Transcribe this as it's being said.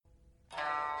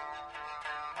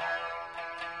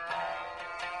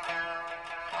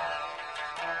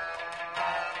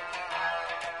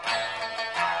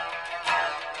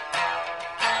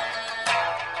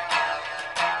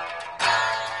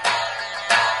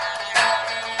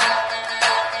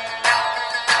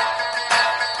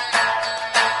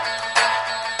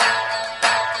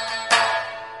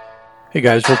Hey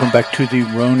guys, welcome back to the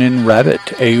Ronin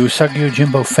Rabbit, a Usagi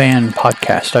Yojimbo fan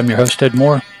podcast. I'm your host, Ed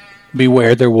Moore.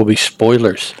 Beware, there will be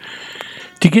spoilers.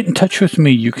 To get in touch with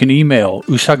me, you can email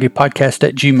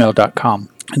usagipodcast@gmail.com.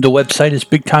 The website is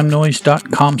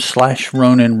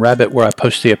bigtimenoise.com/RoninRabbit, where I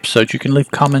post the episodes. You can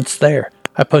leave comments there.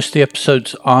 I post the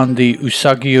episodes on the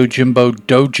Usagi Yojimbo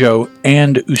Dojo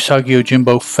and Usagi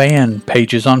Yojimbo fan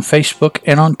pages on Facebook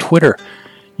and on Twitter.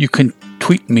 You can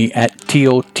tweet me at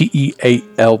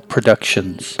TOTEAL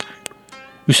Productions.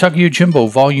 Usagi Yojimbo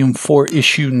Volume 4,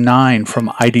 Issue 9 from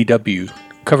IDW.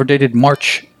 Cover dated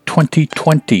March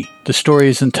 2020. The story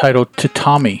is entitled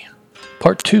Tatami,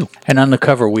 Part 2. And on the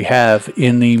cover we have,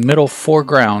 in the middle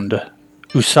foreground,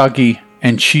 Usagi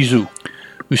and Chizu.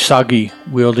 Usagi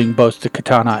wielding both the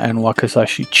katana and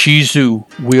wakizashi. Chizu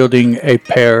wielding a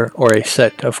pair or a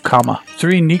set of kama.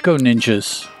 3 Nico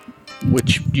ninjas,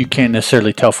 which you can't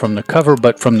necessarily tell from the cover,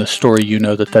 but from the story you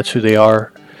know that that's who they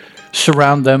are,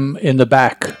 surround them in the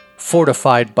back,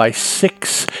 fortified by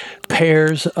 6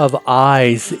 pairs of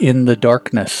eyes in the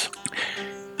darkness.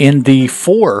 In the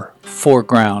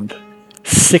foreground,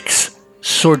 6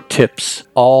 sword tips,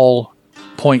 all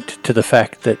point to the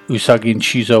fact that Usagi and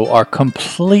Chizu are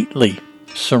completely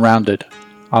surrounded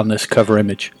on this cover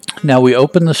image. Now we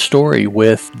open the story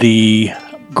with the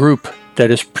group that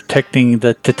is protecting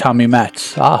the tatami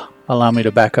mats. Allow me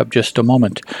to back up just a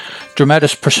moment.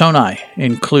 Dramatis personae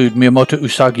include Miyamoto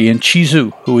Usagi and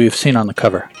Chizu, who we have seen on the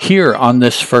cover. Here on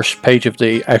this first page of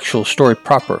the actual story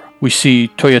proper, we see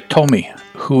Toyotomi,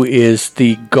 who is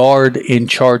the guard in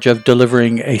charge of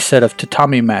delivering a set of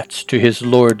tatami mats to his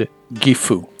Lord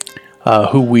Gifu,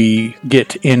 who we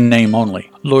get in name only.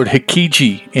 Lord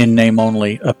Hikiji in name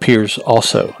only appears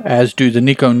also, as do the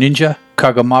Nico Ninja,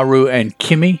 Kagamaru and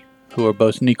Kimi, who are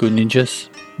both Nico ninjas,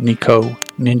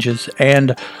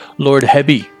 and Lord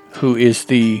Hebi, who is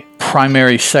the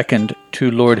primary second to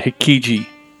Lord Hikiji,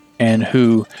 and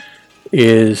who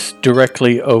is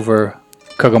directly over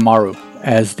Kagamaru,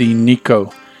 as the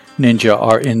Nico ninja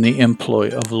are in the employ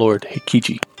of Lord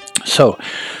Hikiji. So,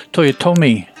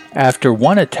 Toyotomi, after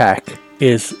one attack,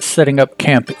 is setting up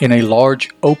camp in a large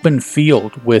open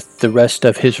field with the rest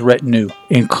of his retinue,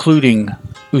 including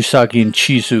Usagi and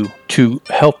Chizu, to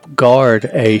help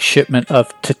guard a shipment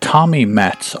of tatami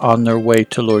mats on their way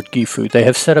to Lord Gifu. They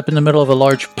have set up in the middle of a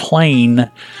large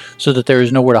plain so that there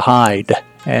is nowhere to hide,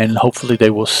 and hopefully they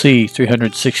will see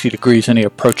 360 degrees any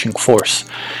approaching force.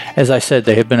 As I said,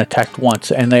 they have been attacked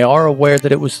once, and they are aware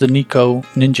that it was the Nico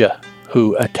ninja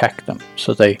who attacked them,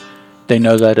 so they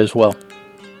know that as well.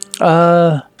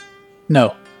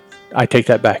 No, I take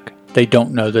that back. They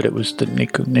don't know that it was the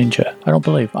Nico ninja. I don't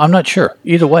believe. I'm not sure.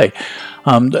 Either way,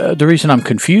 the reason I'm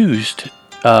confused,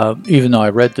 even though I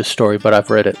read this story, but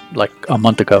I've read it like a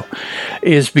month ago,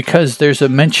 is because there's a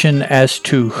mention as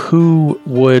to who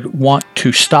would want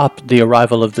to stop the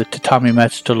arrival of the tatami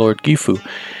mats to Lord Gifu.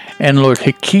 And Lord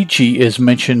Hikiji is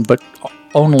mentioned, but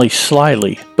only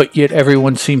slyly. But yet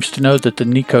everyone seems to know that the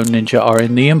Nico ninja are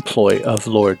in the employ of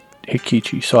Lord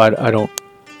Hikiji. So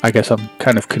I guess I'm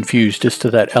kind of confused as to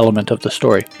that element of the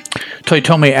story.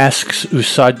 Toyotomi asks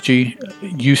Usagi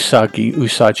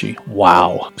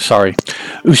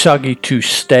to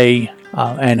stay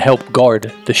and help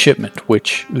guard the shipment,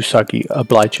 which Usagi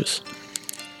obliges.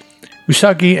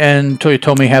 Usagi and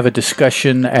Toyotomi have a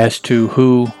discussion as to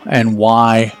who and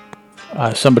why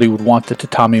somebody would want the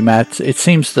tatami mats. It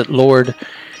seems that Lord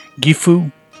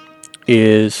Gifu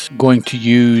is going to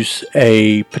use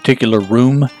a particular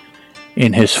room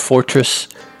in his fortress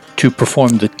to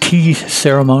perform the tea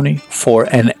ceremony for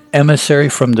an emissary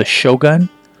from the shogun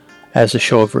as a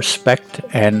show of respect,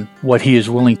 and what he is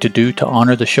willing to do to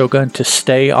honor the shogun, to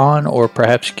stay on or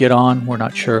perhaps get on, we're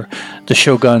not sure, the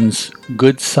shogun's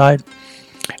good side.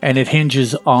 And it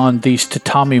hinges on these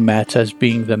tatami mats as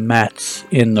being the mats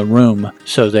in the room,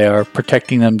 so they are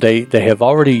protecting them. They have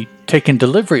already taken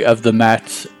delivery of the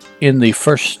mats in the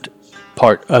first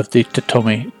part of the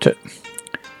tatami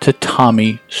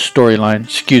storyline.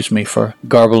 Excuse me for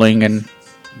garbling and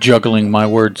juggling my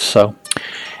words.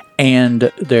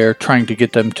 And they're trying to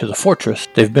get them to the fortress.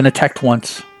 They've been attacked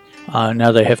once.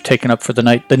 Now they have taken up for the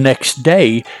night. The next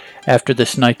day, after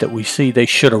this night that we see, they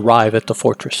should arrive at the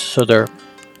fortress. So they're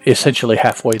essentially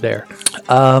halfway there.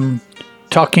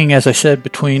 Talking, as I said,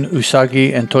 between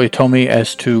Usagi and Toyotomi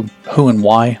as to who and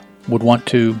why would want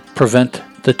to prevent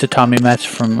the tatami mats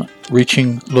from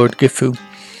reaching Lord Gifu.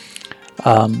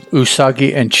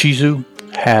 Usagi and Chizu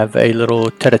have a little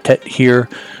tete-a-tete here.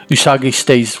 Usagi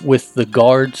stays with the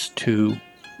guards to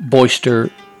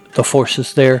bolster the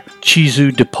forces there.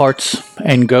 Chizu departs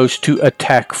and goes to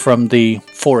attack from the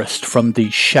forest, from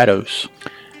the shadows.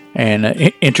 And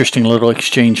an interesting little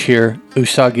exchange here.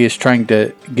 Usagi is trying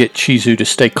to get Shizu to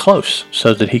stay close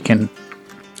so that he can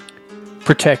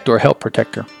protect or help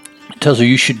protect her. Tells her,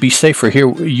 you should be safer here.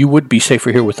 You would be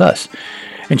safer here with us.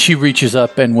 And she reaches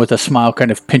up and with a smile kind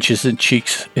of pinches his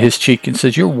cheek and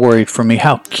says, you're worried for me.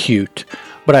 How cute.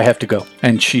 But I have to go.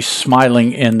 And she's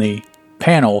smiling in the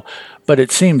panel, but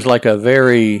it seems like a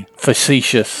very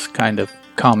facetious kind of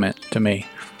comment to me.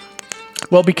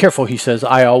 Well, be careful, he says.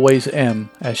 I always am,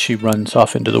 as she runs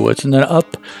off into the woods. And then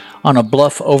up on a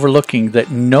bluff overlooking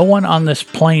that no one on this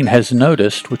plane has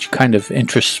noticed, which kind of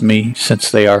interests me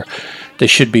since they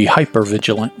should be hyper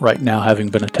vigilant right now, having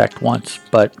been attacked once.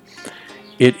 But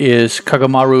it is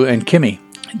Kagamaru and Kimi,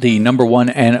 the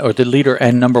the leader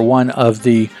and number one of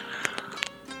the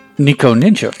Nikko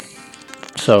Ninja.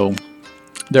 So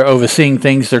they're overseeing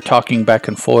things. They're talking back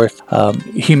and forth.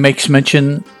 He makes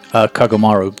mention,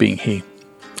 Kagamaru being he.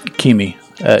 Kimi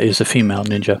is a female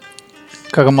ninja.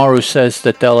 Kagamaru says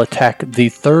that they'll attack the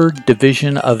 3rd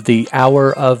division of the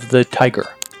Hour of the Tiger,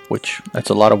 which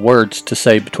that's a lot of words to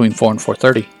say between 4 and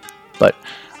 4:30. But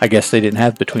I guess they didn't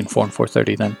have between 4 and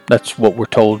 4:30 then. That's what we're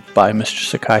told by Mr.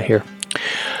 Sakai here.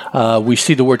 We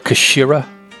see the word Kashira,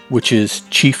 which is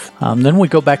chief. Then we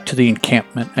go back to the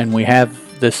encampment and we have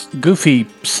this goofy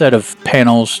set of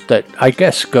panels that I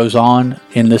guess goes on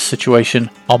in this situation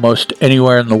almost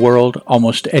anywhere in the world,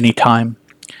 almost any time.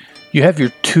 You have your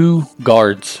 2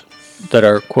 guards that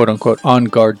are quote-unquote on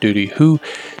guard duty who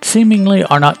seemingly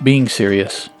are not being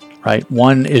serious, right?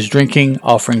 One is drinking,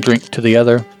 offering drink to the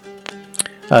other.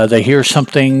 They hear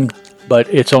something,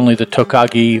 but it's only the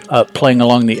Tokage playing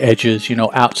along the edges,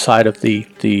 outside of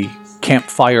the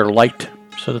campfire light,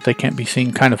 so that they can't be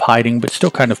seen, kind of hiding, but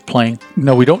still kind of playing.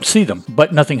 No, we don't see them,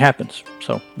 but nothing happens.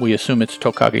 So we assume it's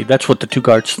Tokage. That's what the 2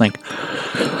 guards think.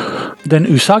 Then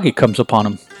Usagi comes upon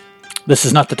him. This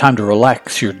is not the time to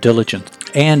relax your diligence.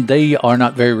 And they are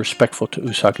not very respectful to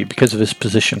Usagi because of his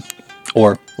position.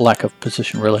 Or lack of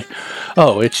position, really.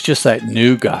 Oh, it's just that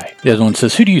new guy. The other one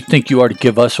says, who do you think you are to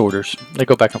give us orders? They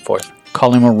go back and forth.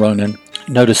 Call him a Ronin.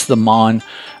 Notice the Mon.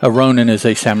 A Ronin is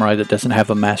a samurai that doesn't have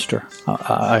a master.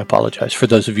 I apologize for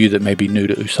those of you that may be new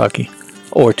to Usagi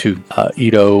or to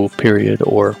Edo period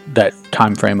or that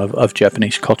time frame of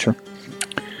Japanese culture.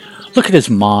 Look at his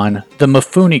Mon, the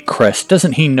Mifune crest.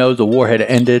 Doesn't he know the war had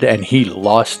ended and he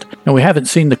lost? Now, we haven't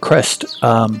seen the crest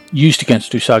used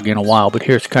against Usagi in a while, but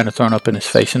here it's kind of thrown up in his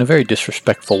face in a very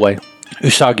disrespectful way.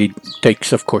 Usagi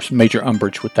takes, of course, major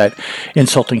umbrage with that,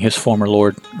 insulting his former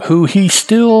lord, who he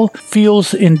still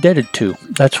feels indebted to.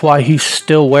 That's why he's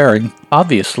still wearing,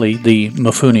 obviously, the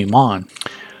Mifune Mon.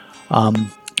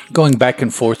 Going back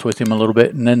and forth with him a little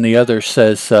bit, and then the other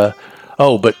says,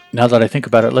 oh, but now that I think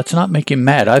about it, let's not make him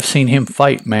mad. I've seen him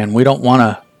fight, man. We don't want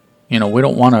to,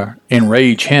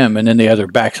 enrage him. And then the other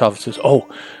backs off and says, oh,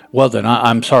 well then,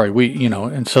 I'm sorry.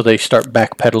 And so they start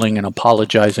backpedaling and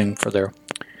apologizing for their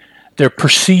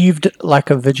perceived lack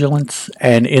of vigilance.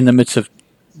 And in the midst of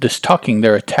this talking,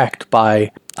 they're attacked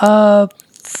by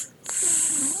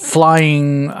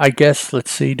flying, I guess.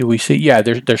 Let's see. Do we see? Yeah,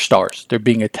 they're stars. They're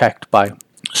being attacked by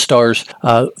stars.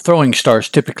 Throwing stars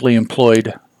typically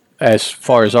employed as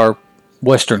far as our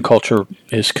Western culture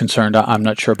is concerned. I'm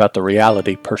not sure about the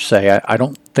reality per se. I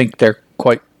don't think they're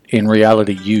quite in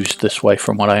reality used this way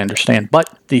from what I understand.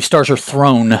 But the stars are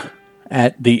thrown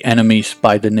at the enemies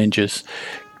by the ninjas,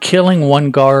 killing one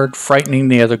guard, frightening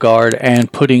the other guard,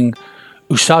 and putting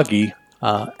Usagi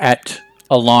at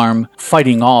alarm,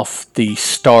 fighting off the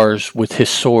stars with his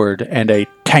sword and a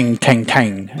tang, tang,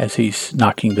 tang as he's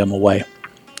knocking them away.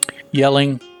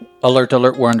 Yelling, alert,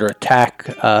 alert, we're under attack.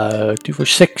 2 for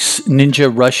 6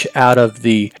 ninja rush out of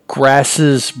the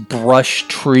grasses, brush,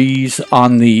 trees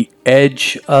on the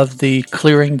edge of the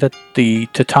clearing that the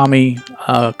tatami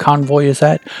convoy is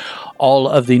at. All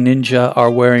of the ninja are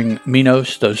wearing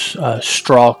minos, those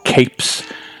straw capes,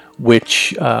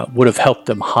 which would have helped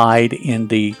them hide in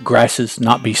the grasses,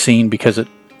 not be seen because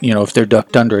if they're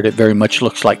ducked under it, it very much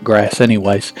looks like grass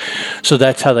anyways. So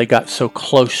that's how they got so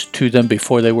close to them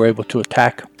before they were able to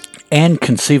attack. And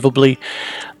conceivably,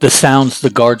 the sounds the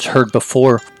guards heard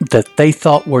before that they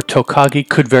thought were Tokage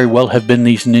could very well have been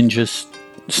these ninjas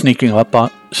sneaking up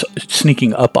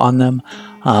on them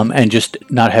and just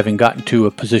not having gotten to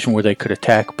a position where they could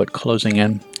attack, but closing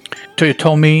in.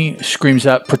 Toyotomi screams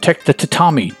out, protect the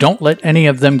tatami. Don't let any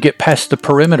of them get past the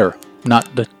perimeter.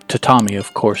 Not the tatami,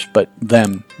 of course, but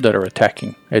them that are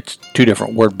attacking. It's 2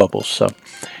 different word bubbles, so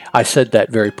I said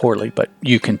that very poorly, but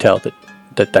you can tell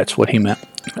that's what he meant.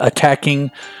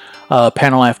 Attacking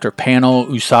panel after panel,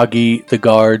 Usagi, the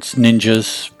guards,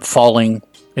 ninjas falling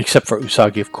except for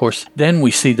Usagi, of course. Then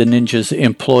we see the ninjas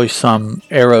employ some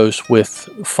arrows with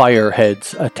fire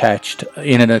heads attached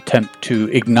in an attempt to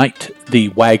ignite the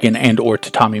wagon and or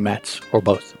tatami mats, or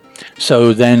both.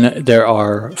 So then there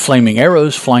are flaming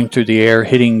arrows flying through the air,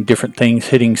 hitting different things,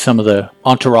 hitting some of the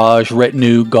entourage,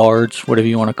 retinue, guards, whatever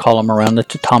you want to call them, around the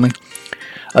tatami.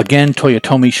 Again,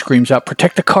 Toyotomi screams out,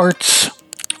 "Protect the carts!"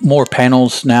 More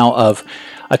panels now of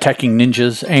attacking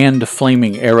ninjas and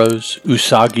flaming arrows.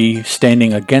 Usagi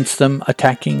standing against them,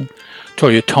 attacking.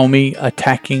 Toyotomi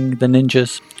attacking the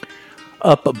ninjas.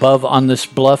 Up above on this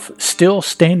bluff, still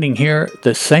standing here,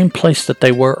 the same place that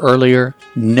they were earlier,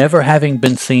 never having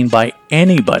been seen by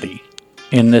anybody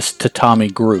in this tatami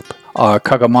group, are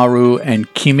Kagamaru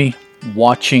and Kimi,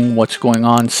 watching what's going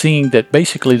on, seeing that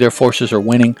basically their forces are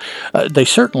winning. They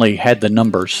certainly had the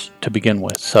numbers to begin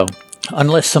with, so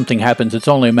unless something happens, it's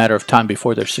only a matter of time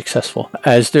before they're successful.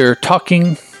 As they're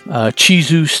talking,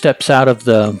 Chizu steps out of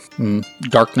the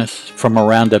darkness from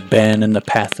around a bend in the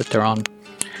path that they're on.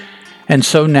 And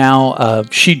so now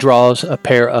she draws a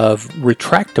pair of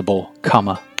retractable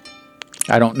kama.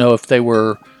 I don't know if they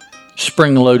were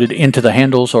spring-loaded into the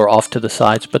handles or off to the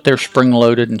sides, but they're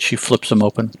spring-loaded and she flips them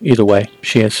open. Either way,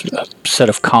 she has a set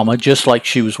of kama, just like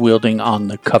she was wielding on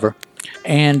the cover.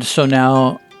 And so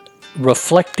now,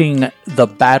 reflecting the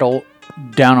battle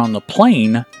down on the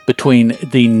plain between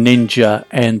the ninja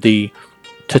and the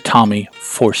tatami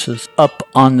forces. Up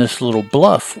on this little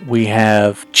bluff, we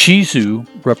have Chizu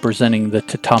representing the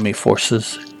tatami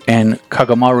forces and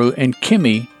Kagamaru and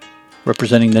Kimi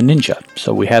representing the ninja.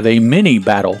 So we have a mini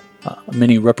battle, a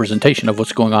mini representation of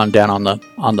what's going on down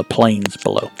on the plains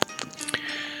below.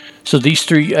 So these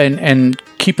three, and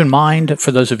keep in mind,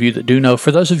 for those of you that do know,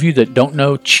 for those of you that don't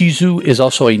know, Chizu is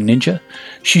also a ninja.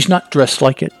 She's not dressed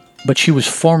like it, but she was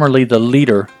formerly the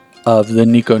leader of the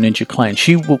Nikko Ninja Clan.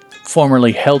 She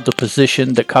formerly held the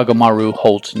position that Kagamaru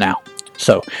holds now.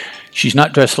 So she's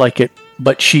not dressed like it,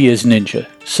 but she is ninja.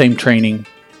 Same training,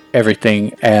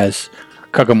 everything as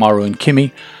Kagamaru and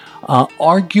Kimi.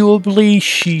 Arguably,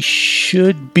 she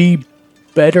should be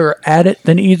better at it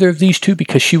than either of these two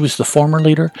because she was the former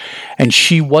leader and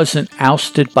she wasn't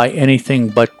ousted by anything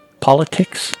but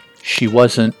politics. She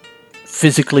wasn't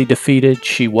physically defeated.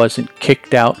 She wasn't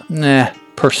kicked out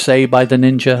per se by the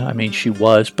ninja. I mean, she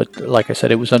was, but like I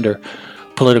said, it was under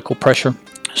political pressure.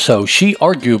 So she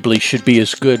arguably should be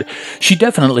as good. She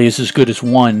definitely is as good as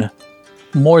one,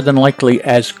 more than likely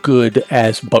as good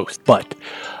as both. But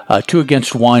 2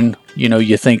 against 1,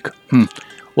 you think,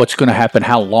 what's going to happen?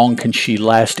 How long can she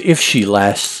last? If she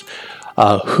lasts,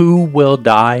 who will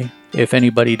die if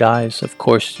anybody dies? Of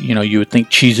course, you would think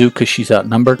Chizu because she's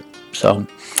outnumbered. So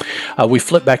we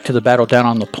flip back to the battle down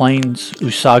on the plains.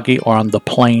 Usagi, or on the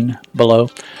plain below.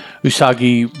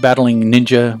 Usagi battling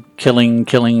ninja,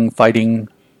 killing,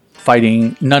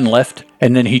 fighting, none left.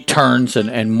 And then he turns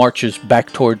and marches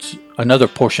back towards another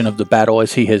portion of the battle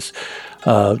as he has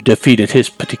defeated his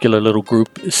particular little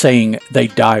group, saying they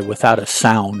die without a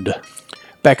sound.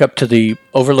 Back up to the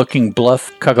overlooking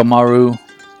bluff, Kagamaru,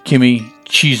 Kimi,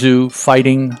 Chizu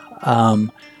fighting,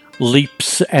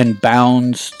 leaps and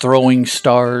bounds, throwing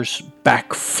stars,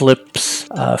 backflips,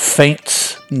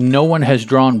 feints. No one has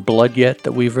drawn blood yet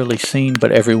that we've really seen,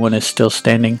 but everyone is still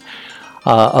standing.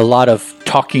 A lot of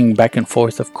talking back and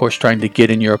forth, of course, trying to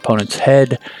get in your opponent's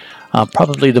head.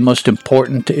 Probably the most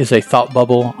important is a thought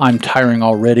bubble. I'm tiring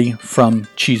already from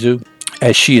Chizu,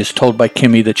 as she is told by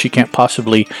Kimi that she can't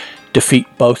possibly defeat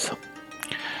both.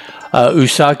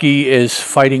 Usagi is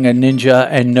fighting a ninja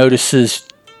and notices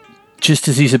just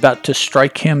as he's about to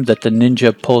strike him that the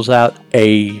ninja pulls out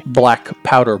a black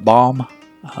powder bomb,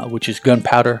 which is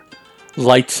gunpowder,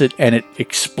 lights it, and it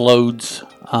explodes.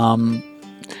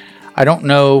 I don't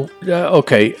know.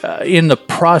 In the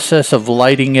process of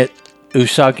lighting it,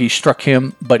 Usagi struck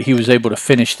him, but he was able to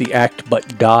finish the act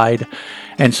but died.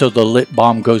 And so the lit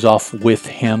bomb goes off with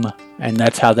him. And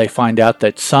that's how they find out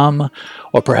that some,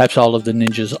 or perhaps all of the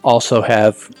ninjas also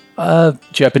have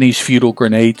Japanese feudal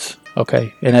grenades.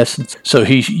 Okay, in essence. So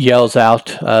he yells out.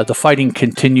 The fighting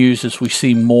continues as we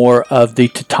see more of the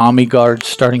tatami guards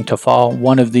starting to fall.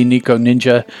 One of the Nikko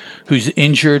ninja who's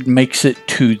injured makes it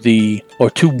to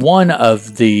one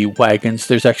of the wagons.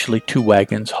 There's actually 2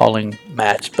 wagons hauling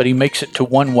mats, but he makes it to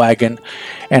one wagon,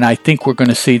 and I think we're going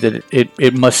to see that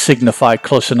it must signify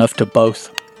close enough to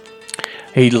both.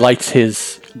 He lights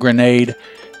his grenade.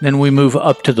 Then we move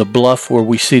up to the bluff where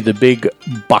we see the big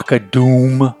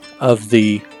baka-doom of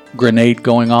the grenade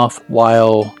going off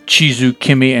while Chizu,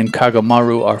 Kimi, and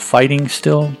Kagamaru are fighting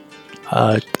still.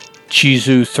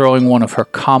 Chizu throwing one of her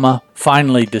kama,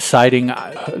 finally deciding,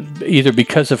 either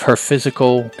because of her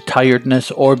physical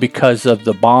tiredness or because of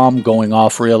the bomb going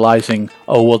off, realizing,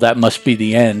 oh, well, that must be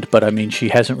the end. But I mean, she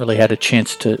hasn't really had a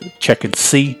chance to check and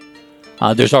see.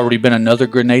 There's already been another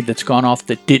grenade that's gone off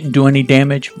that didn't do any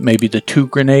damage. Maybe the 2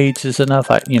 grenades is enough.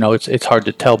 It's hard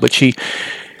to tell. But she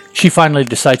finally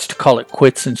decides to call it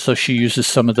quits, and so she uses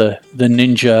some of the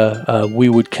ninja, we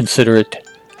would consider it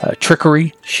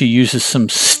trickery. She uses some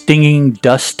stinging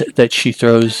dust that she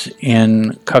throws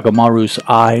in Kagamaru's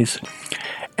eyes,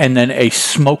 and then a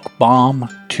smoke bomb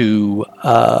to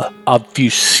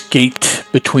obfuscate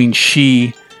between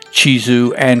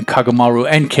Chizu, and Kagamaru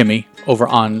and Kimi over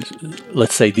on,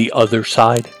 let's say, the other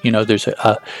side. There's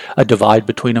a divide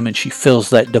between them, and she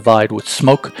fills that divide with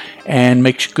smoke and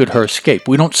makes good her escape.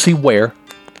 We don't see where.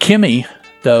 Kimi,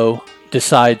 though,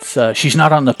 decides she's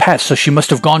not on the path, so she must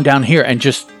have gone down here, and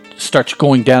just starts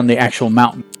going down the actual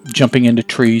mountain, jumping into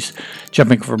trees,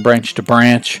 jumping from branch to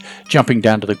branch, jumping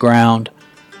down to the ground,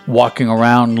 walking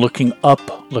around, looking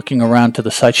up, looking around to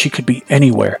the side. She could be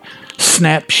anywhere.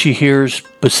 Snap, she hears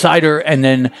beside her, and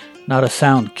then not a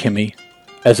sound, Kimi,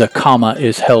 as a kama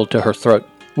is held to her throat,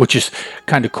 which is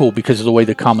kind of cool because of the way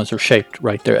the kamas are shaped,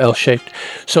 right? They're L-shaped.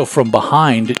 So from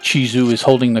behind, Chizu is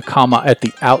holding the kama at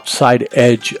the outside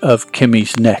edge of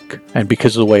Kimi's neck. And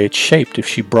because of the way it's shaped, if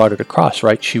she brought it across,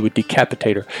 right, she would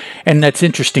decapitate her. And that's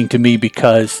interesting to me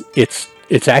because it's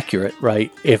accurate,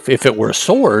 right? If it were a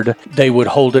sword, they would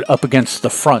hold it up against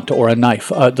the front, or a knife,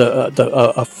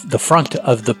 the front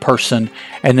of the person,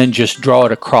 and then just draw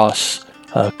it across,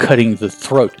 cutting the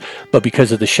throat. But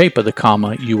because of the shape of the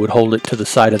kama, you would hold it to the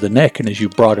side of the neck, and as you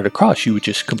brought it across, you would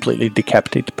just completely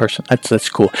decapitate the person. That's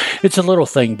cool. It's a little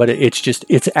thing, but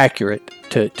it's accurate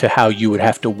to how you would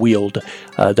have to wield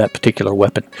that particular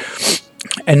weapon.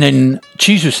 And then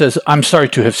Chizu says, "I'm sorry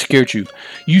to have scared you.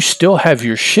 You still have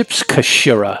your ship's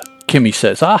Kashira," Kimi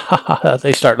says. Ah, ha, ha, ha.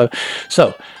 They start.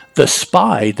 So the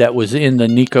spy that was in the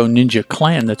Nico Ninja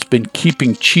clan that's been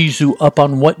keeping Chizu up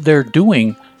on what they're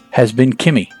doing has been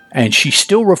Kimi. And she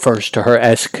still refers to her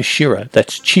as Kashira,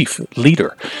 that's chief,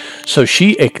 leader. So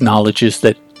she acknowledges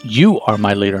that you are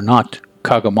my leader, not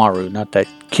Kagamaru, not that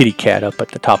kitty cat up at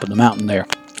the top of the mountain there.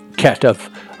 Cat of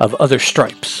other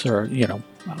stripes, or,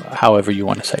 however you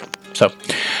want to say it.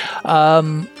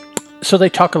 So they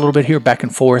talk a little bit here, back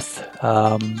and forth.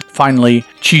 Finally,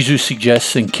 Chizu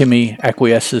suggests and Kimi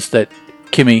acquiesces that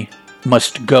Kimi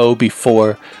must go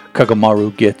before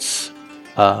Kagamaru gets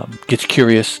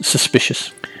curious,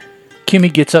 suspicious. Kimi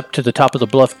gets up to the top of the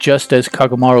bluff just as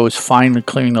Kagamaru is finally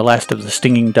clearing the last of the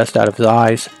stinging dust out of his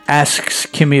eyes. Asks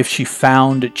Kimi if she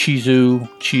found Chizu.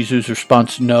 Chizu's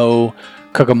response, no.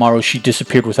 Kagamaru, she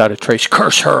disappeared without a trace.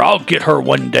 Curse her, I'll get her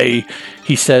one day,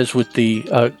 he says with the,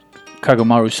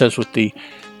 Kagamaru says with the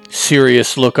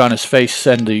serious look on his face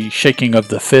and the shaking of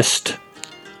the fist.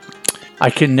 I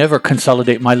can never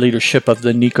consolidate my leadership of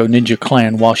the Nico Ninja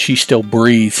clan while she still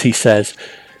breathes, he says.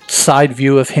 Side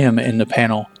view of him in the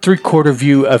panel. 3/4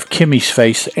 view of Kimi's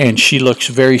face, and she looks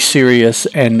very serious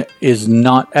and is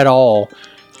not at all,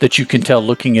 that you can tell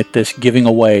looking at this, giving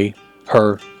away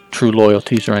her true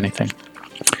loyalties or anything.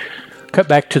 Cut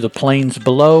back to the plains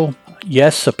below.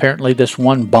 Yes, apparently this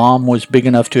one bomb was big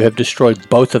enough to have destroyed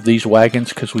both of these wagons,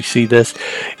 because we see this,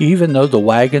 even though the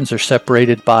wagons are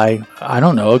separated by, I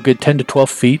don't know, a good 10 to 12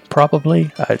 feet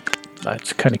probably.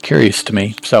 That's kind of curious to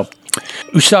me. So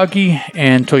Usagi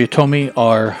and Toyotomi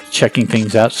are checking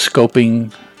things out,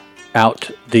 scoping out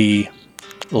the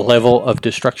level of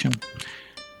destruction.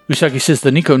 Usagi says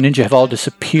the Nico Ninja have all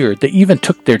disappeared. They even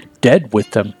took their dead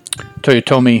with them.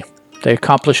 Toyotomi, they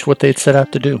accomplished what they had set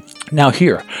out to do. Now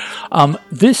here,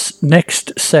 this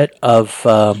next set of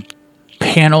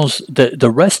panels, the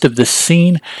rest of the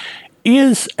scene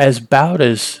is about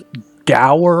as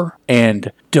dour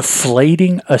and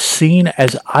deflating a scene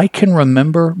as I can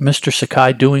remember Mr.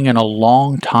 Sakai doing in a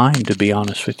long time, to be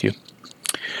honest with you.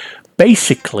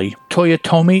 Basically,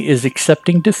 Toyotomi is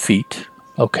accepting defeat,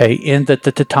 okay, in that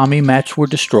the tatami mats were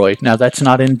destroyed. Now, that's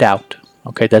not in doubt,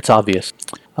 okay, that's obvious.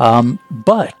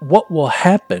 But what will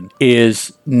happen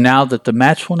is, now that the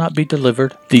mats will not be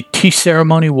delivered, the tea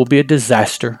ceremony will be a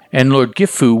disaster, and Lord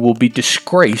Gifu will be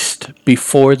disgraced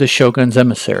before the Shogun's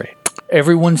emissary.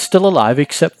 Everyone still alive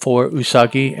except for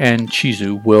Usagi and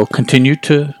Chizu will continue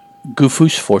to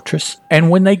Gufu's fortress, and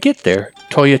when they get there,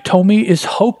 Toyotomi is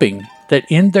hoping that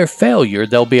in their failure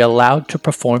they'll be allowed to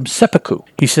perform seppuku.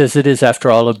 He says it is,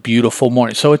 after all, a beautiful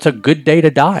morning, so it's a good day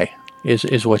to die,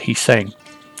 is what he's saying.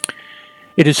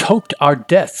 It is hoped our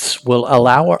deaths will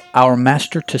allow our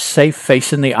master to save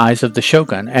face in the eyes of the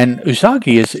Shogun. And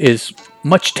Usagi is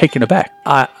much taken aback.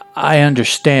 I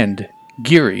understand.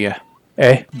 Giri,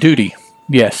 duty.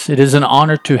 Yes, it is an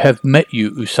honor to have met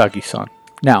you, Usagi-san.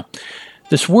 Now,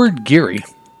 this word giri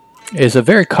is a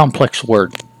very complex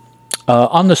word.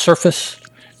 On the surface,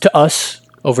 to us,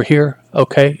 over here,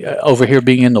 over here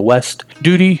being in the West,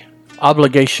 duty,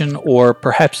 obligation, or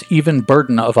perhaps even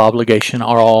burden of obligation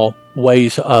are all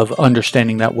ways of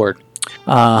understanding that word.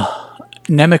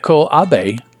 Nemiko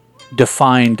Abe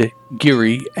defined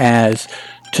giri as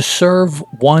to serve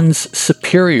one's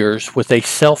superiors with a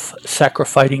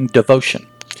self-sacrificing devotion.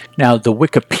 Now, the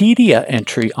Wikipedia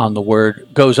entry on the word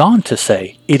goes on to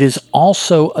say, it is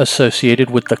also associated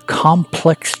with the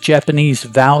complex Japanese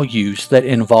values that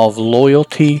involve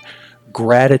loyalty,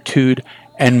 gratitude,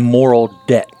 and moral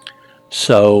debt.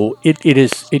 So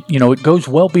it goes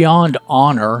well beyond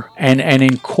honor and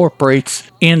incorporates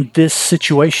in this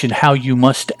situation how you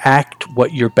must act,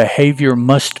 what your behavior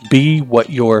must be, what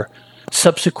your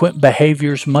subsequent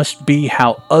behaviors must be,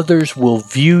 how others will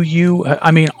view you.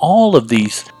 I mean, all of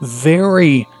these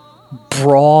very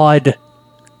broad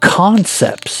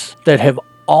concepts that have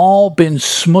all been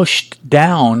smushed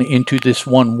down into this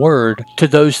one word to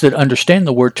those that understand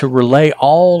the word, to relay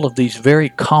all of these very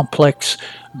complex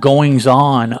goings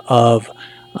on of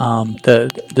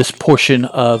this portion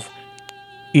of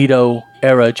Edo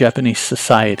era Japanese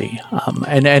society.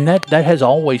 And that has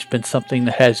always been something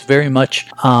that has very much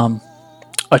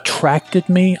attracted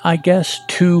me, I guess,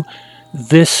 to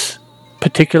this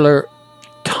particular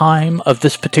time of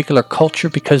this particular culture,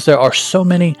 because there are so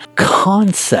many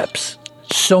concepts,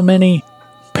 so many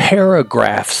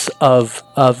paragraphs of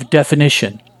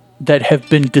definition that have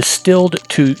been distilled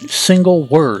to single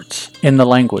words in the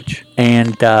language.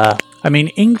 And I mean,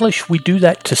 English, we do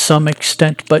that to some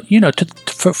extent, but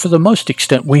for the most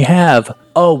extent, we have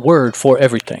a word for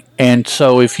everything. And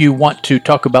so if you want to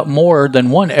talk about more than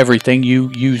one everything,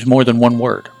 you use more than one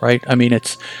word, right? I mean,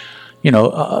 it's,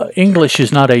 English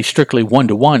is not a strictly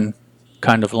one-to-one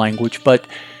kind of language, but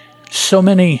so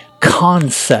many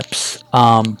concepts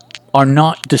are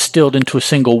not distilled into a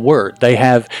single word. They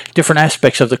have different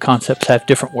aspects of the concepts, have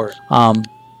different words. And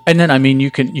then, I mean, you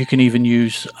can even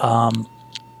use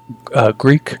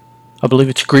Greek. I believe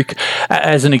it's Greek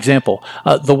as an example.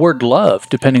 The word love,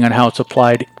 depending on how it's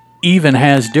applied, even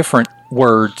has different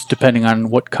words depending on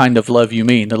what kind of love you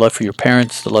mean. The love for your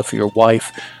parents, the love for your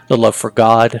wife, the love for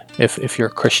God, if you're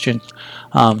a Christian.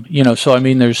 So I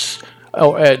mean, there's,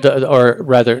 or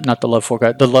rather, not the love for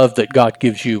God, the love that God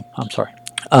gives you. I'm sorry.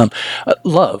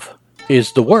 Love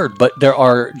is the word, but there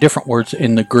are different words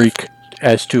in the Greek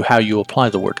as to how you apply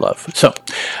the word love. So,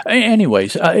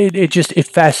 anyways, it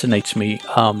fascinates me,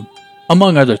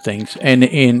 among other things, and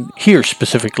in here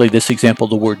specifically, this example,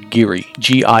 the word giri,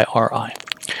 G-I-R-I.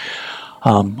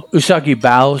 Usagi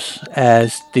bows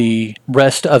as the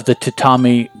rest of the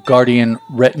Tatami Guardian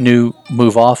retinue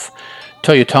move off.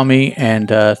 Toyotomi and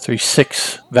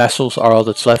 3-6 vassals are all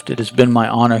that's left. It has been my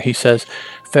honor, he says.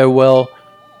 Farewell,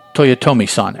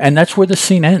 Toyotomi-san. And that's where the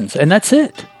scene ends, and that's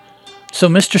it. So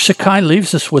Mr. Sakai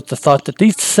leaves us with the thought that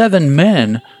these 7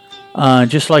 men,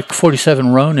 just like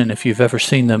 47 Ronin, if you've ever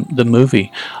seen the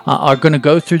movie, are going to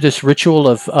go through this ritual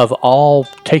of all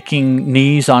taking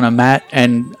knees on a mat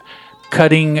and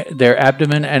cutting their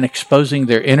abdomen and exposing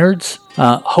their innards,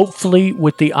 hopefully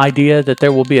with the idea that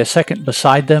there will be a second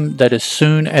beside them that as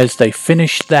soon as they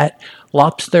finish that,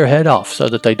 lops their head off so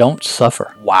that they don't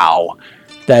suffer. Wow.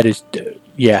 That is,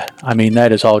 I mean,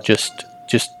 that is all just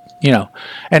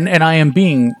and I am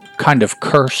being kind of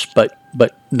cursed, but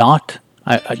not.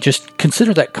 I just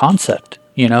consider that concept,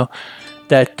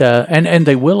 that, and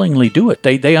they willingly do it.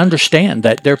 They understand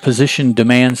that their position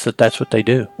demands that that's what they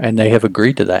do, and they have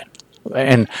agreed to that.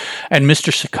 And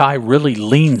Mr. Sakai really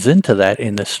leans into that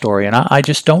in this story, and I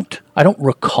don't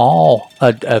recall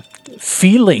a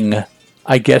feeling,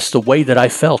 I guess, the way that I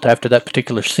felt after that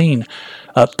particular scene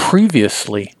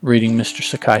previously reading Mr.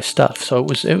 Sakai's stuff. So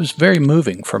it was very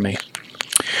moving for me.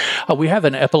 We have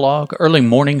an epilogue. Early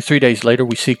morning, 3 days later,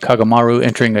 we see Kagamaru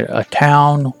entering a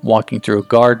town, walking through a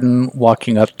garden,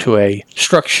 walking up to a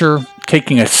structure,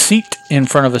 taking a seat in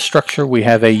front of a structure. We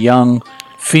have a young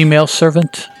female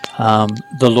servant.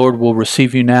 The Lord will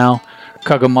receive you now.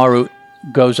 Kagamaru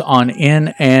goes on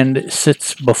in and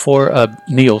kneels before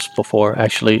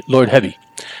Lord Hebi.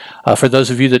 For those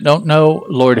of you that don't know,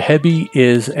 Lord Hebi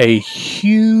is a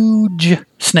huge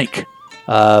snake.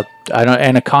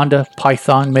 Anaconda,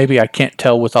 python, maybe. I can't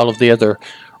tell with all of the other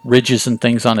ridges and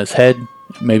things on his head.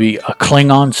 Maybe a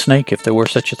Klingon snake, if there were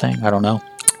such a thing. I don't know.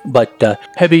 But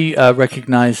Hebi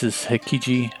recognizes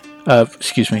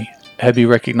Hebi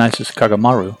recognizes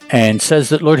Kagamaru and says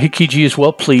that Lord Hikiji is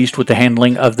well pleased with the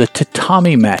handling of the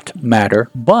tatami mat matter,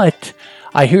 but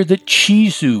I hear that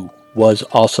Chizu was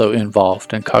also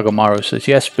involved, and Kagamaru says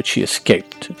yes, but she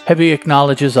escaped. Hebi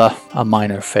acknowledges a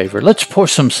minor favor. Let's pour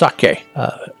some sake.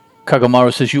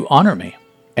 Kagamaru says, you honor me.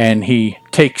 And he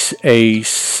takes a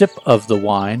sip of the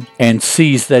wine and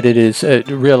sees that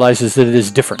realizes that it is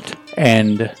different.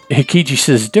 And Hikiji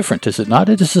says, different, is it not?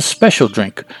 It is a special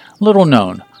drink, little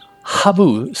known,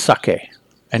 habu sake.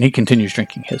 And he continues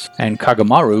drinking his. And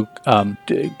Kagamaru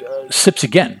sips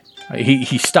again.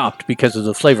 He stopped because of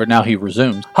the flavor. Now he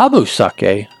resumes. Habu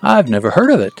sake? I've never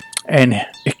heard of it. And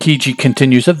Hikiji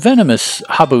continues, a venomous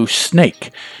habu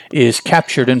snake is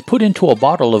captured and put into a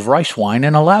bottle of rice wine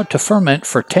and allowed to ferment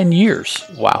for 10 years.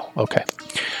 Wow, okay.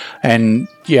 And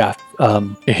yeah,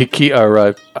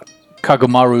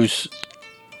 Kagamaru's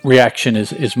reaction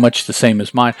is much the same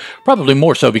as mine. Probably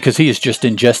more so because he has just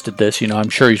ingested this. I'm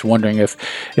sure he's wondering if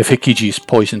Hikiji's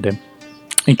poisoned him.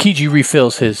 And Kiji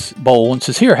refills his bowl and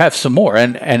says, here, have some more.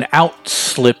 And out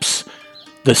slips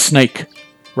the snake,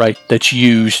 right, that's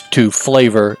used to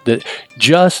flavor.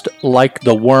 Just like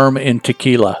the worm in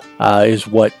tequila is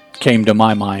what came to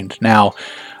my mind. Now,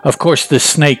 of course, the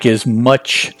snake is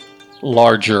much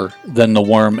larger than the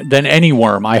worm, than any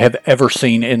worm I have ever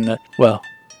seen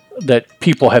that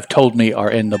people have told me are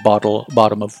in the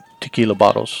bottom of tequila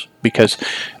bottles, because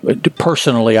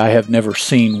personally I have never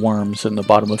seen worms in the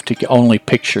bottom of tequila, only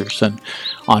pictures and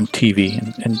on TV,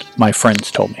 and my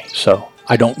friends told me. So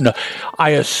I don't know. I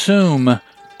assume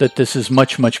that this is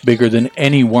much, much bigger than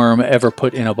any worm ever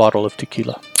put in a bottle of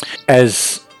tequila.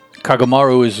 As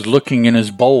Kagamaru is looking in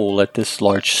his bowl at this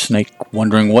large snake,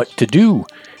 wondering what to do,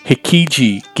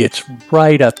 Hikiji gets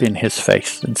right up in his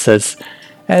face and says,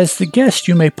 as the guest,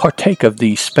 you may partake of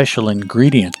the special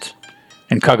ingredient.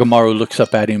 And Kagamaru looks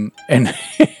up at him, and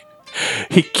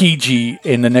Hikiji,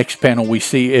 in the next panel we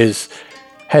see,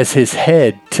 has his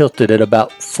head tilted at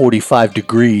about 45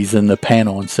 degrees in the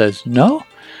panel and says, no?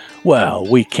 Well,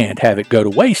 we can't have it go to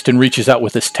waste, and reaches out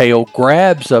with his tail,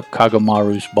 grabs up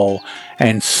Kagamaru's bowl,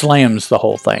 and slams the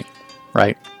whole thing,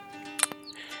 right?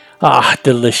 Ah,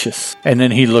 delicious. And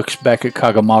then he looks back at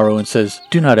Kagamaru and says,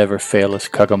 do not ever fail us,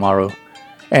 Kagamaru.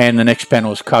 And the next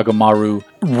panel is Kagamaru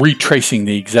retracing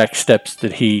the exact steps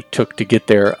that he took to get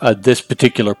there. This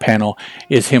particular panel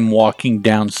is him walking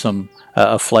down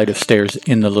a flight of stairs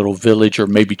in the little village, or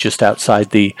maybe just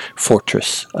outside the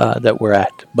fortress that we're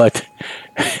at. But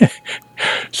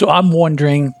so I'm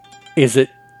wondering, is it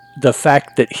the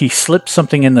fact that he slipped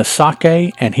something in the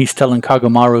sake and he's telling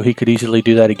Kagamaru he could easily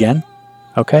do that again?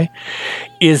 Okay.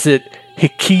 Is it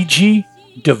Hikiji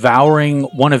devouring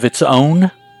one of its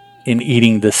own in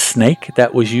eating the snake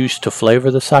that was used to flavor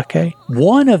the sake?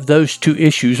 One of those two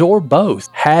issues, or both,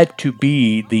 had to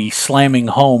be the slamming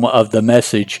home of the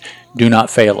message, do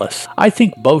not fail us. I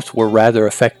think both were rather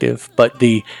effective, but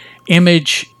the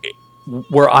image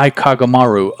were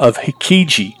Kagamaru of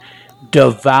Hikiji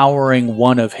devouring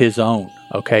one of his own,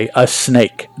 okay, a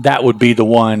snake. That would be the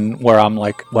one where I'm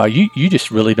like, wow, you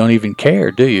just really don't even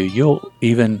care, do you? You'll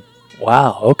even,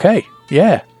 wow, okay,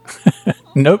 yeah.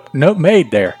 Nope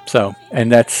made there. So,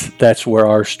 and that's where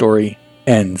our story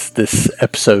ends, this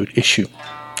episode issue.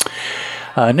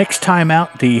 Next time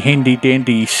out, the handy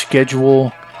dandy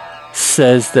schedule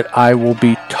says that I will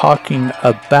be talking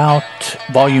about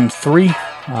Volume 3,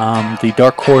 the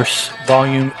Dark Horse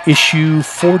Volume Issue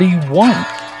 41.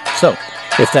 So,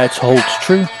 if that holds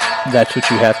true, that's what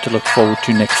you have to look forward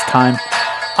to next time.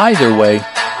 Either way,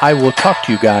 I will talk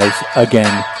to you guys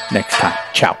again next time.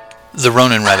 Ciao. The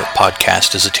Ronin Rabbit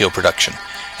podcast is a Teal production,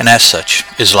 and as such,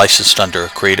 is licensed under a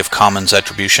Creative Commons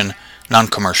Attribution,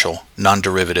 Non-Commercial,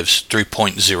 Non-Derivatives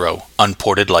 3.0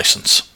 Unported license.